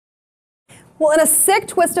Well, in a sick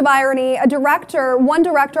twist of irony, one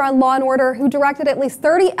director on Law & Order who directed at least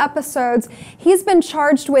 30 episodes, he's been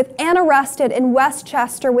charged with and arrested in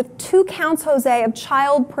Westchester with 2 counts, Jose, of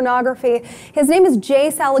child pornography. His name is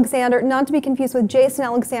Jace Alexander, not to be confused with Jason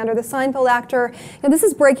Alexander, the Seinfeld actor. Now, this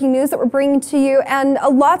is breaking news that we're bringing to you, and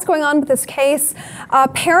a lot's going on with this case.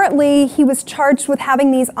 Apparently, he was charged with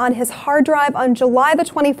having these on his hard drive on July the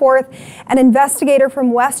 24th. An investigator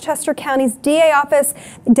from Westchester County's DA office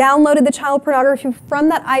downloaded the child pornography from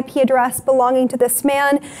that IP address belonging to this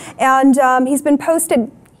man, and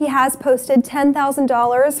he has posted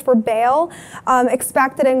 $10,000 for bail,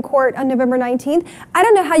 expected in court on November 19th. I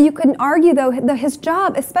don't know how you couldn't argue, though, that his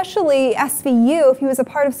job, especially SVU, if he was a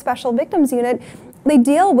part of Special Victims Unit, they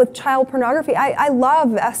deal with child pornography. I love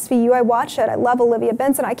SVU, I watch it, I love Olivia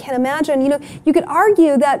Benson. I can't imagine, you could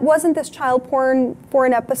argue that wasn't this child porn for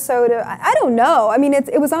an episode, I don't know. I mean,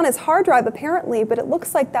 it was on his hard drive apparently, but it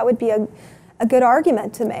looks like that would be a good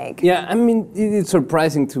argument to make. Yeah, I mean, it's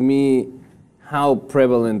surprising to me how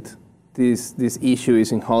prevalent this issue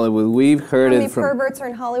is in Hollywood. We've heard it from... How many perverts are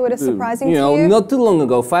in Hollywood is surprising to you? Not too long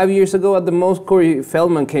ago, 5 years ago at the most, Corey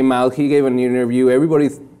Feldman came out, he gave an interview, everybody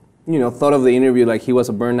thought of the interview like he was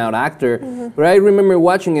a burnout actor. But I remember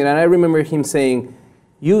watching it, and I remember him saying,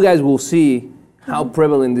 you guys will see how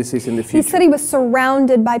prevalent this is in the future. He said he was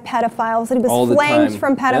surrounded by pedophiles, that he was flanked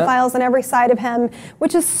from pedophiles on every side of him,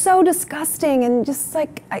 which is so disgusting, and just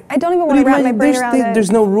like, I don't even want to wrap my brain around it. There's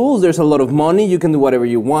no rules, there's a lot of money, you can do whatever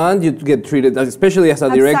you want, you get treated, especially as a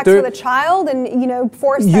director. Have sex with a child and,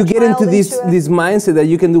 force that You get into this mindset that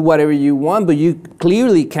you can do whatever you want, but you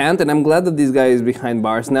clearly can't, and I'm glad that this guy is behind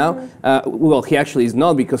bars now. Well, he actually is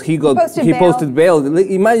not, because he posted bail.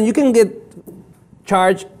 Imagine, you can get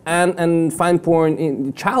charged and find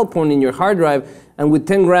child porn in your hard drive, and with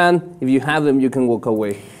 10 grand, if you have them, you can walk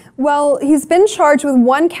away. Well, he's been charged with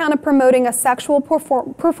 1 count of promoting a sexual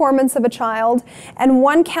performance of a child and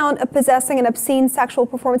 1 count of possessing an obscene sexual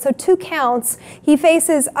performance. So 2 counts. He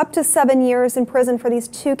faces up to 7 years in prison for these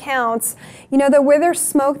 2 counts. That where there's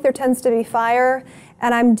smoke, there tends to be fire.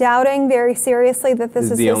 And I'm doubting very seriously that this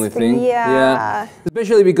is the only thing. Yeah.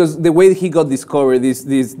 Especially because the way he got discovered, this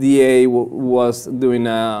DA was doing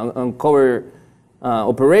an uncover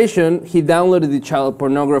operation. He downloaded the child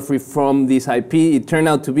pornography from this IP. It turned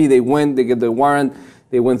out to be they get the warrant,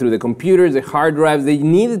 they went through the computers, the hard drives. They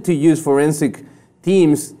needed to use forensic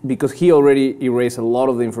teams because he already erased a lot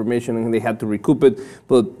of the information and they had to recoup it.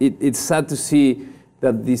 But it's sad to see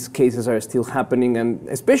that these cases are still happening, and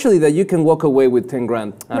especially that you can walk away with 10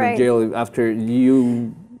 grand out of jail after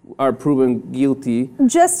you are proven guilty.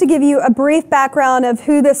 Just to give you a brief background of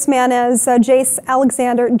who this man is, Jason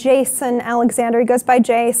Alexander, he goes by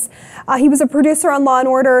Jace. He was a producer on Law &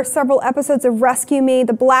 Order, several episodes of Rescue Me,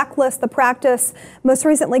 The Blacklist, The Practice, most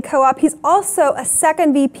recently Co-op. He's also a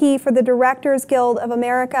 2nd VP for the Directors Guild of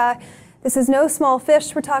America. This is no small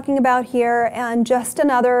fish we're talking about here, and just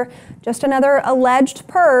another alleged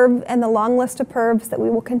perv in the long list of pervs that we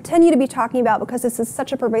will continue to be talking about because this is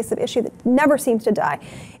such a pervasive issue that never seems to die.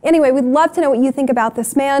 Anyway, we'd love to know what you think about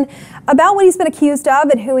this man, about what he's been accused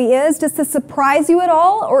of and who he is. Does this surprise you at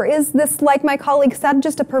all, or is this, like my colleague said,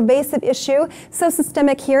 just a pervasive issue, so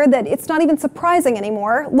systemic here that it's not even surprising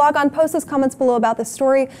anymore? Log on, post those comments below about this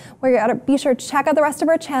story. Be sure to check out the rest of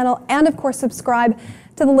our channel and, of course, subscribe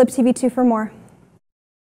to the LibTV2 for more.